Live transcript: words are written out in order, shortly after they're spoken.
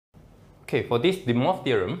Okay, for this de Moivre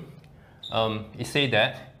theorem, it says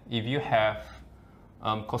that if you have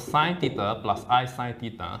cosine theta plus I sine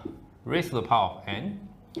theta raised to the power of n,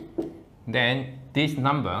 then this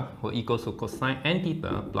number will equal to cosine n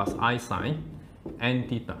theta plus I sine n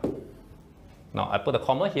theta. Now I put a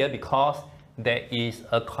comma here because there is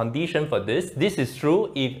a condition for this. This is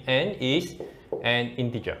true if n is an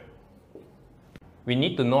integer. We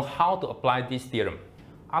need to know how to apply this theorem.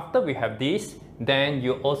 After we have this, then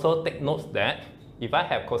you also take notes that if I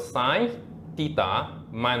have cosine theta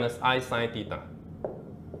minus I sine theta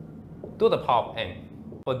to the power of n.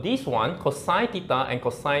 For this one, cosine theta and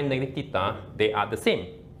cosine negative theta, they are the same.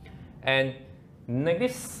 And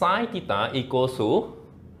negative sine theta equals to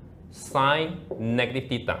sine negative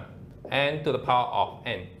theta, n to the power of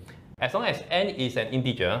n. As long as n is an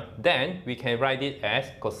integer, then we can write it as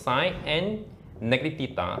cosine n negative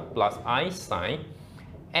theta plus I sine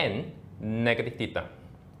n negative theta,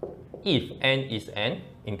 if n is an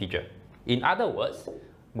integer. In other words,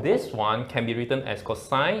 this one can be written as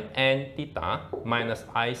cosine n theta minus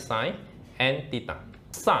I sine n theta,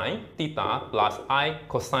 sine theta plus I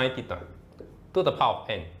cosine theta to the power of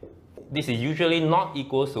n. This is usually not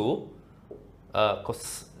equal to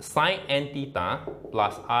sine n theta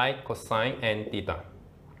plus I cosine n theta.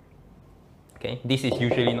 Okay, this is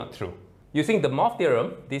usually not true. Using the Moivre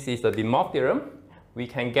theorem, this is the de Moivre theorem, we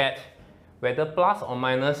can get whether plus or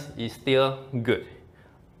minus is still good,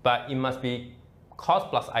 but it must be cos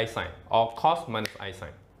plus I sine or cos minus I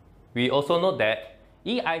sine. We also know that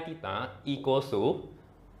ei theta equals to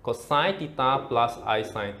cosine theta plus I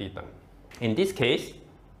sine theta. In this case,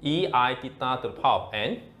 ei theta to the power of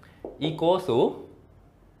n equals to,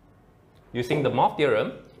 using the Moivre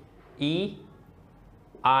theorem, e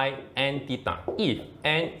I n theta if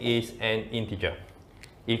n is an integer.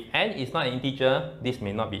 If n is not an integer, this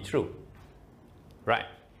may not be true. Right.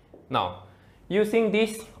 Now, using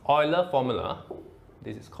this Euler formula,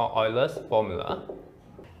 this is called Euler's formula,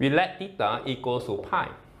 we let theta equals to pi.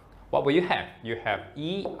 What will you have? You have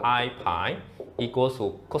ei pi equals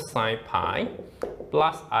to cosine pi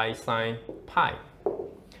plus I sine pi.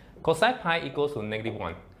 Cosine pi equals to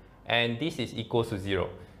 -1, and this is equal to 0.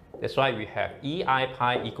 That's why we have ei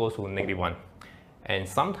pi equals to -1. And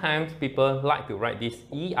sometimes people like to write this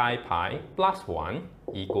ei pi plus 1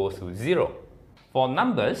 equals to 0. For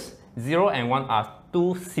numbers, 0 and 1 are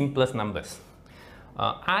two simplest numbers.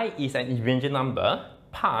 I is an even number,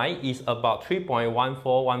 pi is about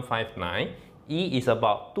 3.14159, e is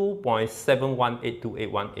about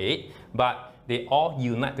 2.7182818, but they all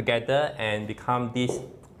unite together and become this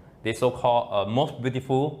so-called most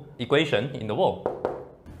beautiful equation in the world.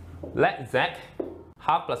 Let z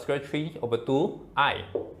half plus square 3 over 2i.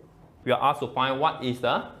 We are asked to find what is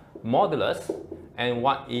the modulus and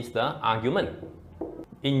what is the argument.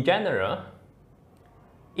 In general,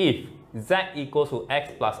 if z equals to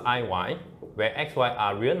x plus iy, where xy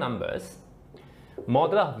are real numbers,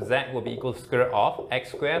 modulus of z will be equal to square root of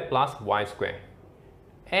x squared plus y squared.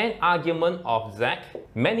 And argument of z,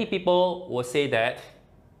 many people will say that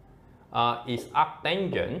is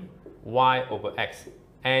arctangent y over x.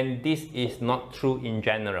 And this is not true in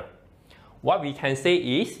general. What we can say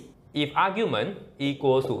is, if argument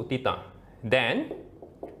equals to theta, then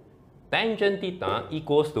tangent theta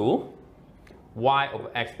equals to y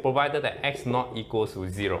over x, provided that x not equals to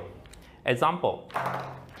 0. Example,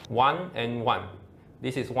 1 and 1.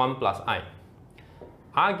 This is 1 plus I.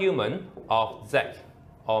 Argument of z,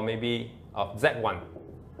 or maybe of z1,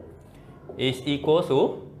 is equal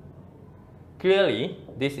to, clearly,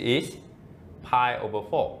 this is pi over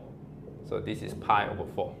 4. So this is pi over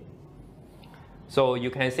 4. So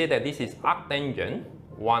you can say that this is arctangent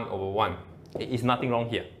 1 over 1. There is nothing wrong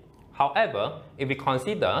here. However, if we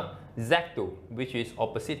consider z2, which is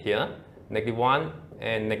opposite here, -1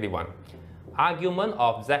 and -1, argument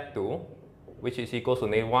of z2, which is equal to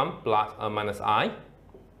 -1 plus or minus I,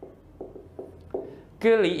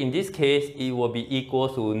 clearly in this case it will be equal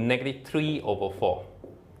to -3 over 4.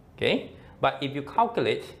 Okay? But if you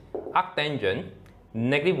calculate arctangent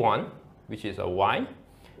 -1, which is a y,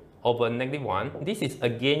 over -1, this is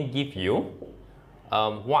again give you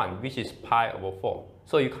 1, which is pi over 4.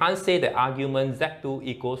 So you can't say the argument z2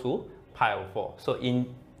 equals to pi over 4. So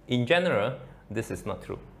in general, this is not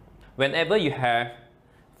true. Whenever you have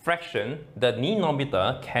fraction, the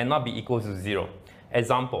denominator cannot be equal to 0.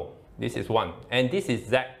 Example, this is 1, and this is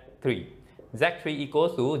z3. z3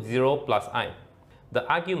 equals to 0 plus I. The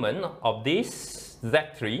argument of this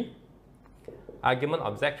z3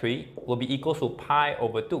 will be equal to pi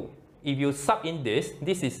over 2. If you sub in this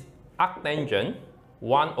is arctangent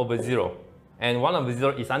 1 over 0, and 1 over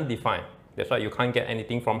 0 is undefined. That's why you can't get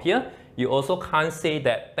anything from here. You also can't say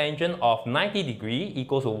that tangent of 90 degree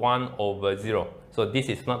equals to 1 over 0. So this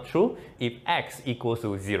is not true if x equals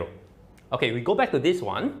to 0. Okay, we go back to this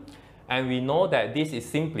one, and we know that this is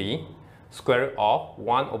simply square root of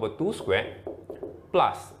 1 over 2 squared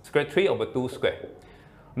plus square root 3 over 2 squared.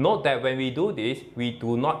 Note that when we do this, we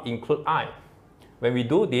do not include I. When we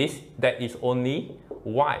do this, that is only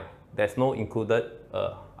y. There's no included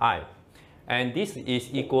I. And this is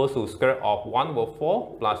equal to square root of 1 over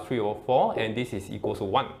 4 plus 3 over 4, and this is equal to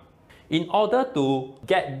 1. In order to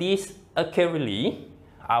get this accurately,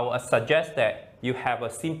 I will suggest that you have a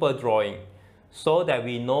simple drawing so that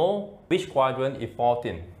we know which quadrant it falls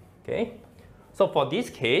in. Okay? So for this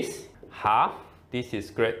case, half, this is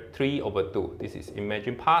square root 3 over 2. This is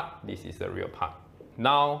imagined part, this is the real part.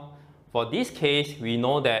 Now, for this case, we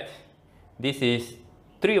know that this is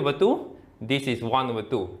 3 over 2, this is 1 over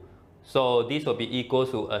 2. So this will be equal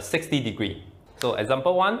to a 60 degree. So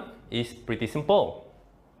example 1 is pretty simple.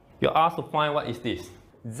 You're asked to find what is this.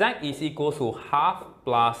 Z is equal to half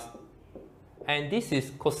plus, and this is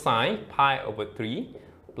cosine pi over 3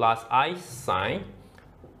 plus I sine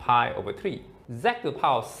pi over 3. Z to the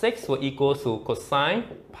power of 6 will equal to cosine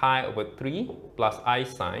pi over 3 plus I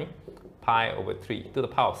sine pi over 3 to the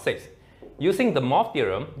power of 6. Using the Moivre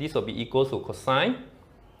theorem, this will be equal to cosine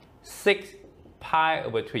 6 pi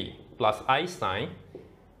over 3 plus I sine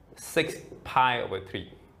 6 pi over 3,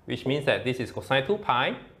 which means that this is cosine 2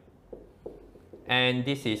 pi and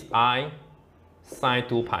this is I sine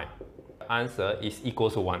 2 pi. The answer is equal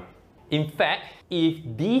to 1. In fact, if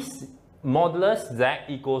this modulus z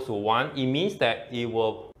equals to 1, it means that it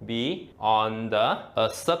will be on the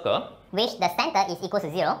circle, which the center is equal to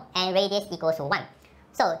 0 and radius equals to 1.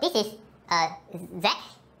 So this is z,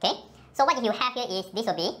 okay? So what you have here is, this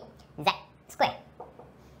will be z squared,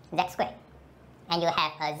 and you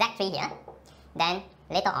have a z3 here, then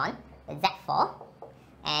later on z4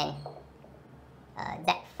 and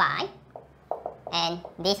z5, and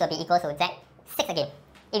this will be equal to z6 again.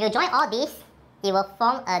 If you join all these, it will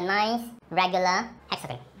form a nice regular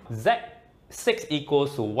hexagon. Z6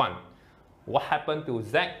 equals to 1. What happened to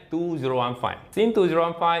Z2015? Since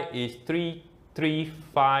 2015 is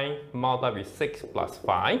 335 multiplied with 6 plus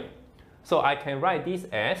 5. So I can write this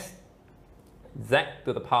as Z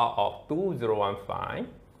to the power of 2015.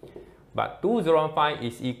 But 2015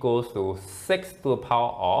 is equals to 6 to the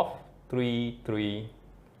power of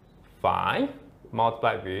 335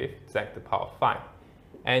 multiplied with Z to the power of 5.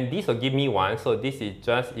 And this will give me 1, so this is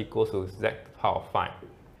just equal to Z to the power of 5.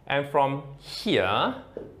 And from here,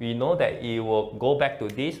 we know that it will go back to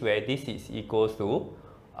this, where this is equal to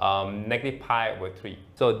negative pi over 3.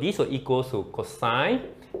 So this will equal to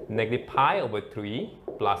cosine negative pi over 3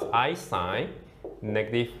 plus I sine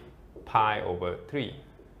negative pi over 3.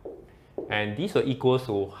 And this will equal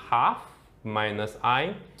to half minus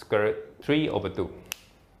I square root 3 over 2.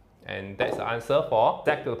 And that's the answer for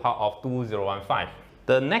Z to the power of 2015.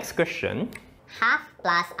 The next question. Half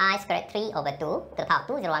plus I squared 3 over 2 to the power of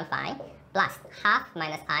 2015 plus half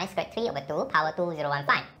minus I squared 3 over 2 power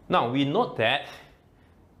 2015. Now we note that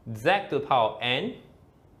Z to the power of n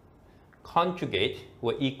conjugate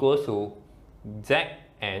will equal to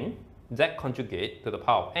Zn, Z conjugate to the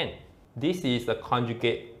power of n. This is the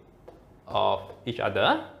conjugate of each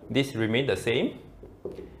other. This remains the same.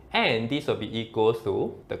 And this will be equal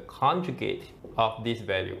to the conjugate of this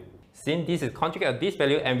value. Since this is conjugate of this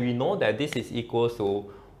value, and we know that this is equal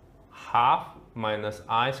to half minus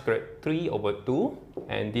I squared 3 over 2,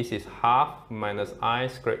 and this is half minus I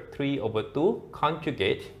squared 3 over 2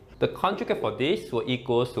 conjugate. The conjugate for this will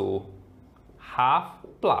equal to half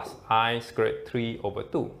plus I squared 3 over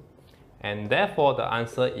 2. And therefore the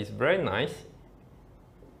answer is very nice.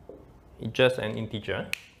 It's just an integer,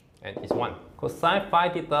 and it's 1. Cosine phi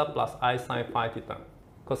theta plus I sine phi theta.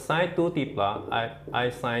 Cosine 2 theta, I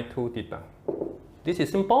sine 2 theta. This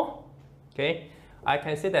is simple. Okay, I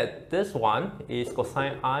can say that this one is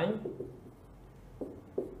cosine I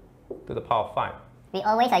to the power of 5. We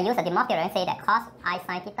always use the Moivre theorem and say that cos I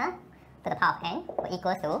sine theta to the power of n will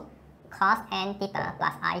equal to cos n theta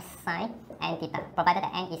plus I sine n theta, provided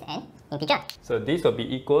that n is an integer. So this will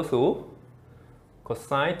be equal to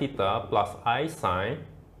cosine theta plus I sine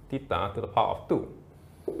theta to the power of 2.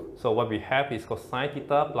 So what we have is cosine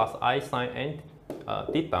theta plus I sine n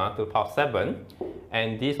theta to the power of 7,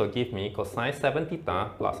 and this will give me cosine 7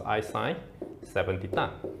 theta plus I sine 7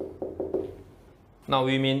 theta. Now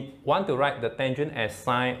we want to write the tangent as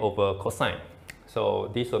sine over cosine.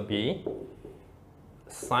 So this will be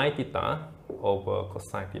sine theta over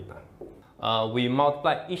cosine theta. We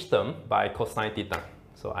multiply each term by cosine theta.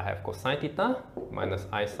 So I have cosine theta minus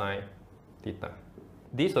I sine theta.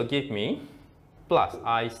 This will give me plus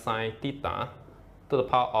I sine theta to the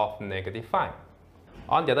power of -5.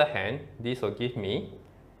 On the other hand, this will give me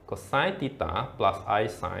cosine theta plus I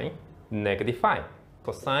sine -5.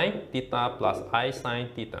 Cosine theta plus I sine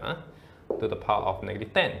theta to the power of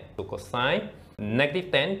 -10. So cosine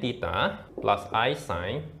 -10 theta plus I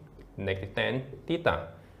sine -10 theta.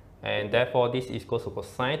 And therefore this is equal to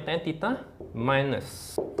cosine 10 theta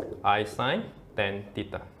minus I sine 10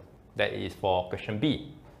 theta. That is for question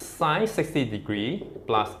B. Sine 60 degree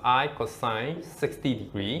plus I cosine 60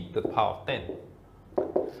 degree to the power of 10.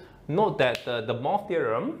 Note that the Moivre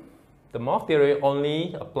theorem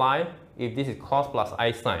only apply if this is cos plus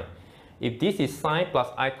I sine. If this is sine plus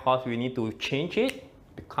I cos, we need to change it,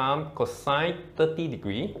 become cosine 30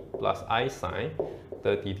 degree plus I sine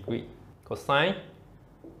 30 degree. Cosine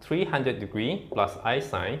 300 degree plus I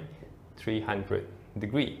sine 300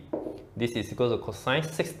 degree. This is equal to cosine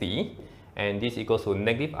 60, and this equals to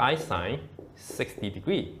negative I sine 60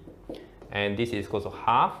 degree. And this is equal to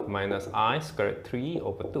half minus I squared 3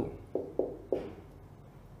 over 2.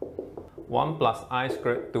 1 plus I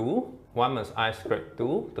squared 2, 1 minus I squared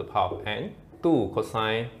 2 to the power of n, 2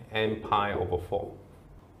 cosine n pi over 4.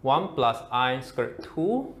 1 plus I squared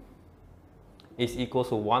 2 is equal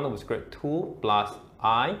to 1 over square root 2 plus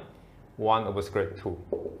I 1 over square root 2.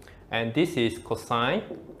 And this is cosine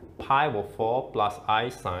pi over 4 plus I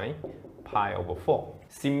sine pi over 4.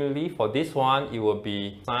 Similarly, for this one, it will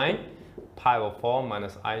be sine pi over 4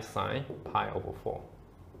 minus I sine pi over 4.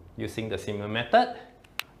 Using the similar method,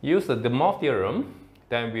 use the Moivre theorem,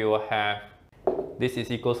 then we will have this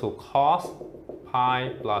is equal to cos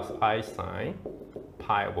pi plus I sine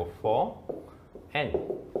pi over 4 n.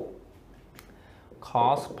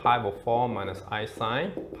 Cos pi over 4 minus I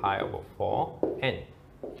sine pi over 4 n.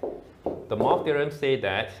 The Moivre theorem says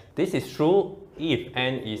that this is true if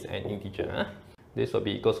n is an integer. This will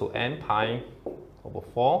be equal to n pi over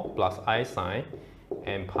 4 plus I sine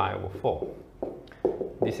n pi over 4.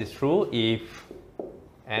 This is true if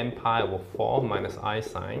n pi over 4 minus I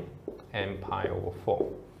sine n pi over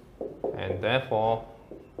 4. And therefore,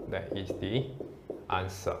 that is the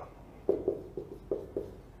answer.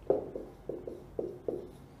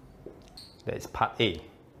 That is part A.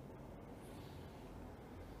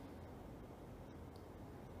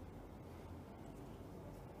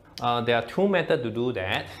 There are two methods to do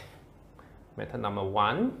that. Method number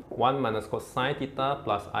 1, 1 minus cosine theta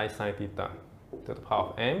plus I sine theta to the power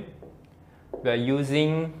of n. We are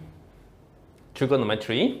using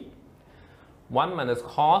trigonometry. 1 minus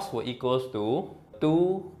cos will equals to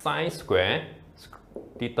 2 sine square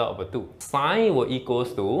theta over 2. Sine will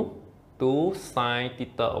equals to 2 sine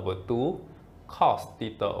theta over 2 cos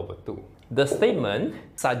theta over 2. The statement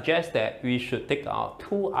suggests that we should take out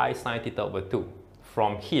 2I sine theta over 2.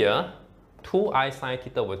 From here, 2I sine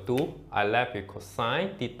theta over 2, I left with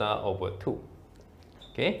cosine theta over 2.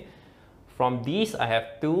 Okay. From this, I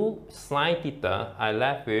have 2 sine theta, I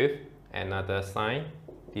left with another sine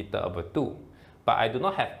theta over 2. But I do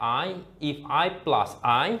not have I. If I plus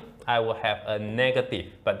I will have a negative.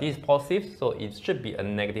 But this is positive, so it should be a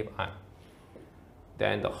negative I.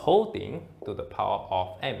 Then the whole thing to the power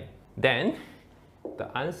of m. Then the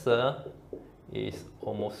answer is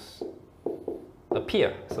almost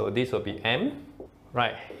appear. So this will be m.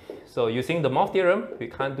 Right. So using the Moivre theorem, we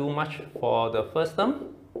can't do much for the first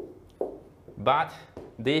term. But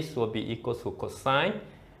this will be equal to cosine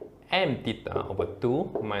m theta over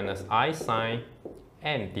 2 minus I sine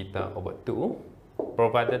m theta over 2,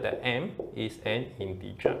 provided that m is an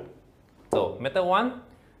integer. So method 1,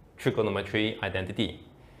 trigonometry identity.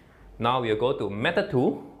 Now we'll go to method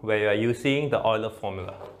 2, where we are using the Euler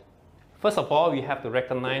formula. First of all, we have to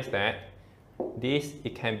recognize that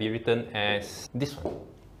it can be written as this one.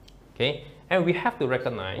 Okay, and we have to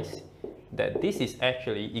recognize that this is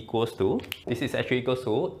actually equals to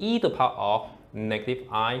e to the power of negative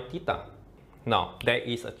I theta. Now, there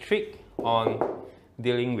is a trick on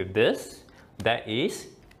dealing with this. That is,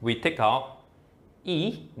 we take out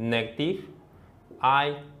e negative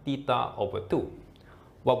I theta over 2.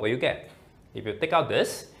 What will you get? If you take out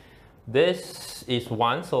this is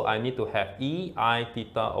 1, so I need to have e I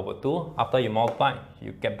theta over 2. After you multiply,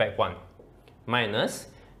 you get back 1. Minus,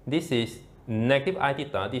 this is negative I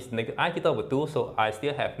theta, this is negative I theta over 2, so I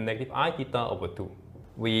still have negative I theta over 2.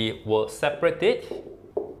 We will separate it.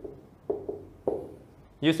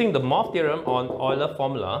 Using the Moivre theorem on Euler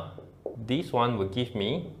formula, this one will give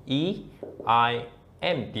me e I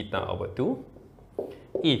m theta over 2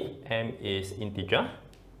 if m is integer.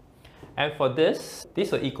 And for this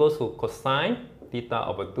will equal to cosine theta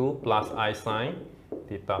over 2 plus I sine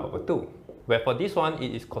theta over 2. Where for this one,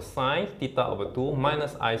 it is cosine theta over 2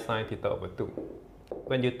 minus I sine theta over 2.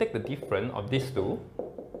 When you take the difference of these two,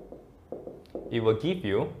 it will give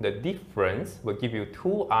you, the difference will give you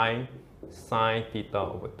 2I sine theta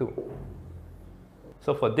over 2.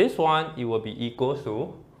 So for this one, it will be equal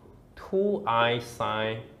to 2I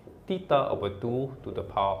sine theta over 2 to the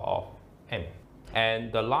power of n.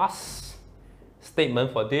 And the last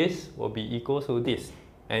statement for this will be equal to this,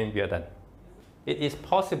 and we are done. It is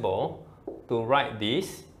possible to write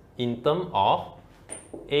this in terms of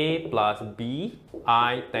a plus b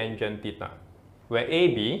I tangent theta, where a,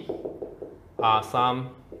 b are some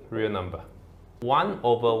real number. 1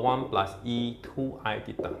 over 1 plus e 2I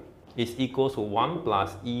theta is equal to 1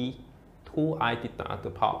 plus e 2I theta to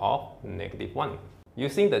the power of negative 1.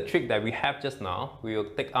 Using the trick that we have just now, we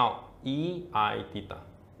will take out ei theta.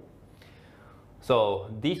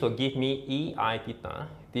 So this will give me ei theta,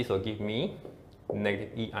 this will give me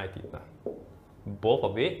negative ei theta. Both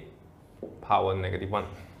of it power negative 1.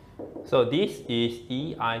 So this is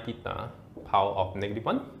ei theta power of negative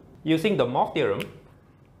 1. Using the Moivre theorem,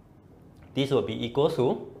 this will be equal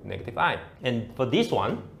to negative I. And for this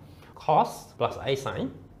one, cos plus I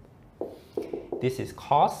sine, this is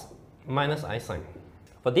cos minus I sine.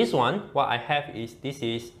 For this one, what I have is, this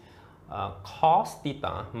is cos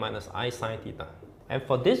theta minus I sine theta. And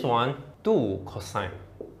for this one, 2 cosine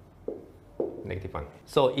negative 1.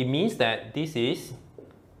 So it means that this is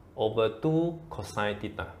over 2 cosine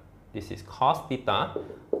theta. This is cos theta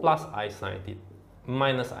plus I sine theta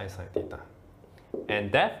minus I sine theta.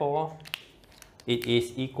 And therefore, it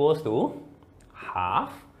is equal to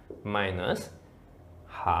half minus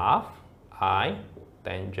half I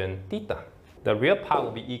tangent theta. The real part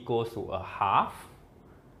will be equal to a half,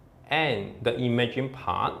 and the imaginary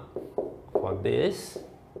part for this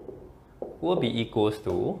will be equals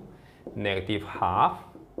to negative half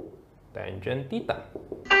tangent theta.